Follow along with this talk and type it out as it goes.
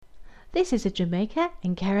This is a Jamaica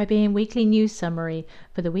and Caribbean Weekly News Summary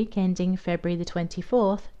for the week ending February the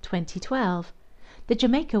 24th, 2012. The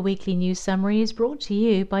Jamaica Weekly News Summary is brought to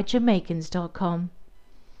you by Jamaicans.com.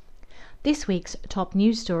 This week's top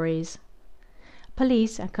news stories.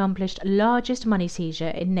 Police accomplished largest money seizure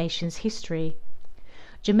in nation's history.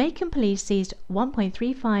 Jamaican police seized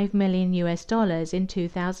 $1.35 million in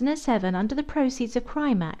 2007 under the Proceeds of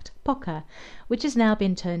Crime Act, POCA, which has now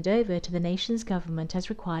been turned over to the nation's government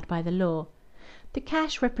as required by the law. The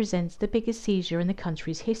cash represents the biggest seizure in the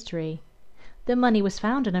country's history. The money was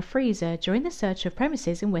found in a freezer during the search of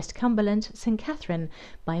premises in West Cumberland, St. Catherine,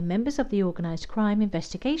 by members of the Organised Crime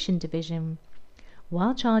Investigation Division.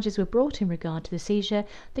 While charges were brought in regard to the seizure,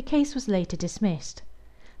 the case was later dismissed.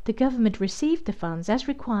 The government received the funds as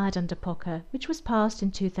required under POCA, which was passed in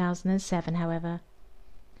 2007, however.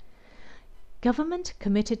 Government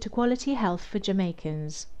committed to quality health for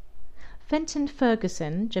Jamaicans. Fenton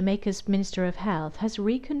Ferguson, Jamaica's Minister of Health, has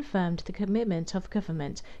reconfirmed the commitment of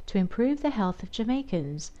government to improve the health of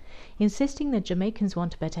Jamaicans. Insisting that Jamaicans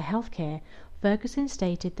want better health care, Ferguson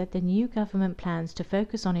stated that the new government plans to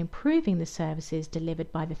focus on improving the services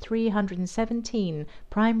delivered by the 317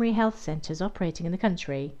 primary health centres operating in the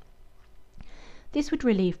country. This would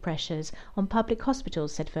relieve pressures on public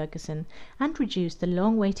hospitals, said Ferguson, and reduce the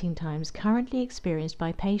long waiting times currently experienced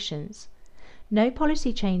by patients. No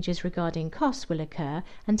policy changes regarding costs will occur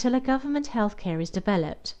until a government health care is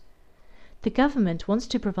developed. The government wants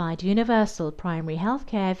to provide universal primary health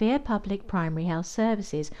care via public primary health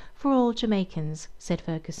services for all Jamaicans, said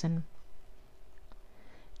Ferguson.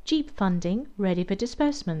 JEEP funding ready for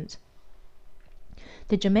disbursement.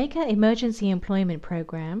 The Jamaica Emergency Employment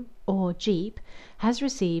Programme, or JEEP, has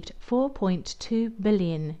received $4.2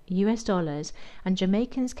 billion and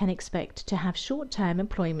Jamaicans can expect to have short-term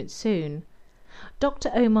employment soon. Dr.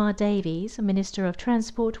 Omar Davies, Minister of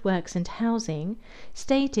Transport, Works and Housing,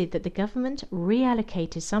 stated that the government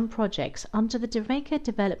reallocated some projects under the Jamaica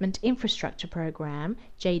Development Infrastructure Programme,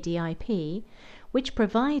 JDIP, which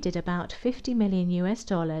provided about $50 million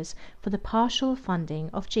for the partial funding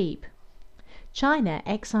of JEEP. China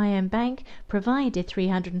Exim Bank provided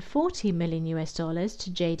 $340 million to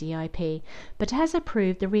JDIP, but has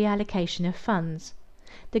approved the reallocation of funds.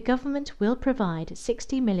 The government will provide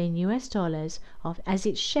 $60 million as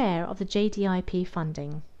its share of the JDIP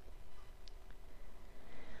funding.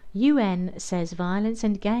 UN says violence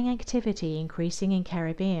and gang activity increasing in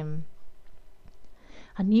Caribbean.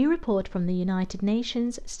 A new report from the United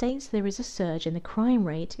Nations states there is a surge in the crime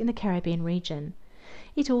rate in the Caribbean region.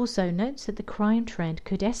 It also notes that the crime trend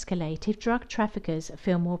could escalate if drug traffickers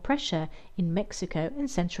feel more pressure in Mexico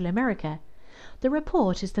and Central America. The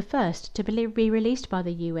report is the first to be released by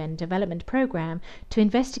the UN Development Programme to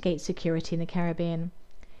investigate security in the Caribbean.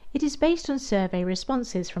 It is based on survey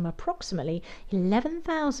responses from approximately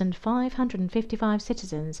 11,555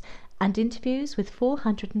 citizens and interviews with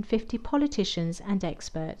 450 politicians and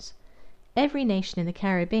experts. Every nation in the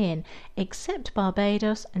Caribbean, except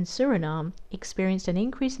Barbados and Suriname, experienced an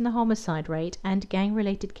increase in the homicide rate and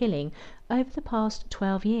gang-related killing over the past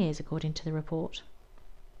 12 years, according to the report.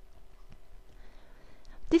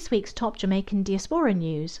 This week's top Jamaican diaspora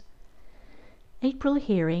news. April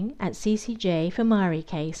hearing at CCJ for Mari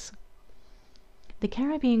case. The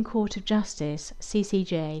Caribbean Court of Justice,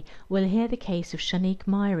 CCJ, will hear the case of Shanique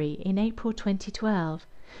Myrie in April 2012.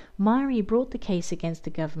 Myrie brought the case against the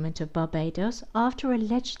government of Barbados after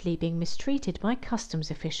allegedly being mistreated by customs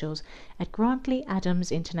officials at Grantley Adams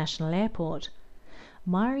International Airport.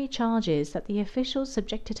 Myrie charges that the officials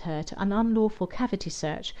subjected her to an unlawful cavity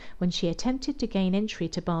search when she attempted to gain entry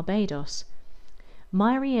to Barbados.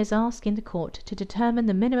 Myrie is asking the court to determine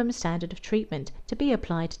the minimum standard of treatment to be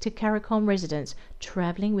applied to CARICOM residents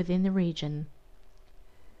travelling within the region.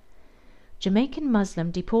 Jamaican Muslim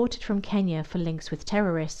deported from Kenya for links with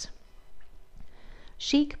terrorists.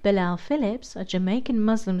 Sheikh Bilal Phillips, a Jamaican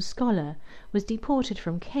Muslim scholar, was deported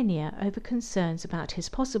from Kenya over concerns about his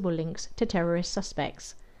possible links to terrorist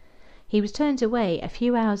suspects. He was turned away a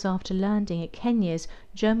few hours after landing at Kenya's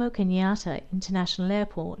Jomo Kenyatta International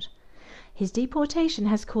Airport. His deportation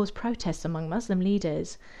has caused protests among Muslim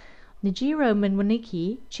leaders. Njiro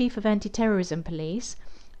Mwaniki, chief of anti-terrorism police,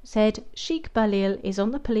 said Sheikh Bilal is on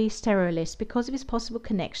the police terror list because of his possible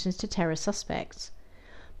connections to terror suspects.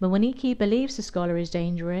 Mwaniki believes the scholar is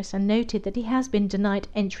dangerous and noted that he has been denied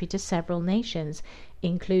entry to several nations,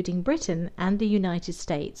 including Britain and the United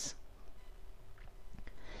States.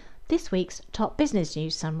 This week's top business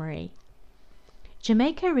news summary.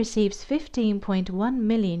 Jamaica receives $15.1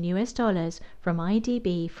 million from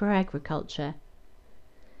IDB for agriculture.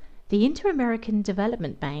 The Inter-American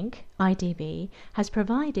Development Bank, IDB, has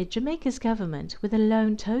provided Jamaica's government with a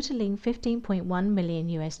loan totaling $15.1 million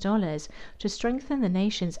to strengthen the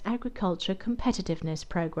nation's agriculture competitiveness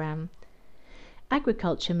program.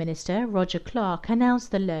 Agriculture Minister Roger Clark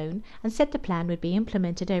announced the loan and said the plan would be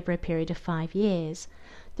implemented over a period of 5 years.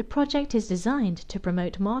 The project is designed to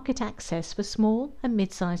promote market access for small and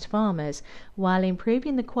mid-sized farmers while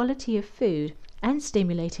improving the quality of food and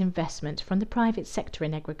stimulate investment from the private sector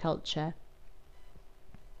in agriculture.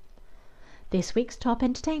 This week's top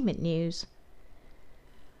entertainment news.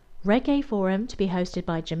 Reggae Forum to be hosted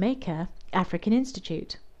by Jamaica African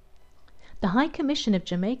Institute. The High Commission of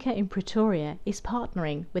Jamaica in Pretoria is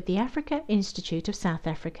partnering with the Africa Institute of South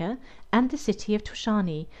Africa and the city of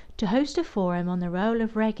Tushani to host a forum on the role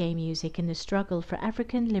of reggae music in the struggle for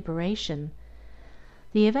African liberation.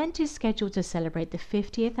 The event is scheduled to celebrate the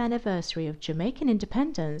 50th anniversary of Jamaican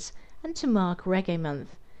independence and to mark Reggae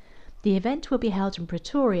Month. The event will be held in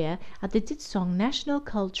Pretoria at the Ditsong National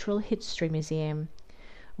Cultural History Museum.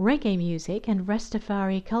 Reggae music and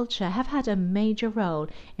Rastafari culture have had a major role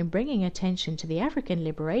in bringing attention to the African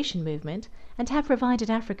liberation movement and have provided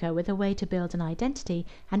Africa with a way to build an identity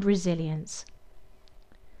and resilience.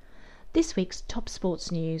 This week's top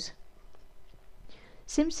sports news.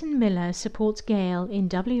 Simpson Miller supports Gale in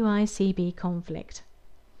WICB conflict.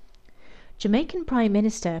 Jamaican Prime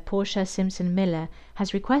Minister Portia Simpson Miller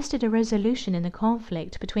has requested a resolution in the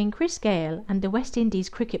conflict between Chris Gale and the West Indies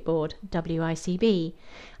Cricket Board (WICB)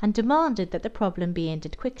 and demanded that the problem be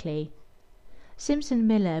ended quickly. Simpson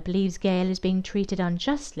Miller believes Gale is being treated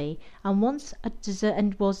unjustly and was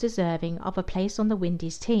deserving of a place on the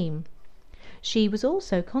Windies team. She was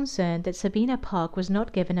also concerned that Sabina Park was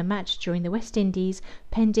not given a match during the West Indies'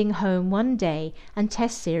 pending home one-day and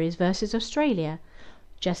Test series versus Australia.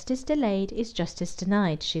 Justice delayed is justice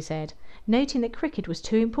denied, she said, noting that cricket was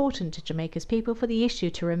too important to Jamaica's people for the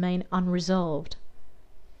issue to remain unresolved.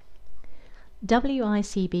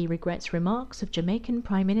 WICB regrets remarks of Jamaican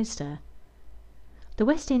Prime Minister. The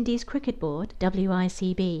West Indies Cricket Board,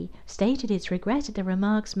 WICB, stated its regret at the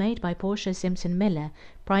remarks made by Portia Simpson Miller,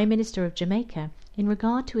 Prime Minister of Jamaica, in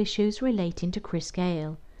regard to issues relating to Chris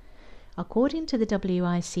Gale. According to the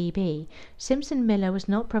WICB, Simpson Miller was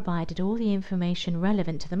not provided all the information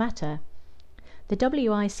relevant to the matter. The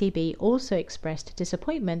WICB also expressed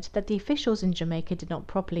disappointment that the officials in Jamaica did not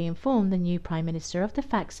properly inform the new Prime Minister of the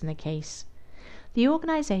facts in the case. The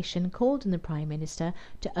organisation called on the Prime Minister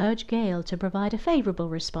to urge Gale to provide a favourable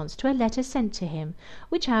response to a letter sent to him,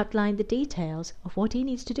 which outlined the details of what he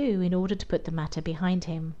needs to do in order to put the matter behind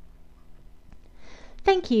him.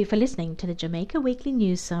 Thank you for listening to the Jamaica Weekly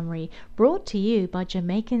News Summary, brought to you by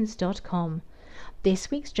Jamaicans.com.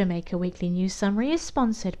 This week's Jamaica Weekly News Summary is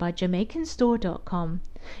sponsored by JamaicanStore.com.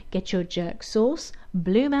 Get your jerk sauce,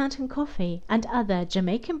 Blue Mountain coffee and other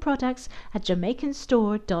Jamaican products at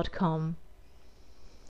JamaicanStore.com.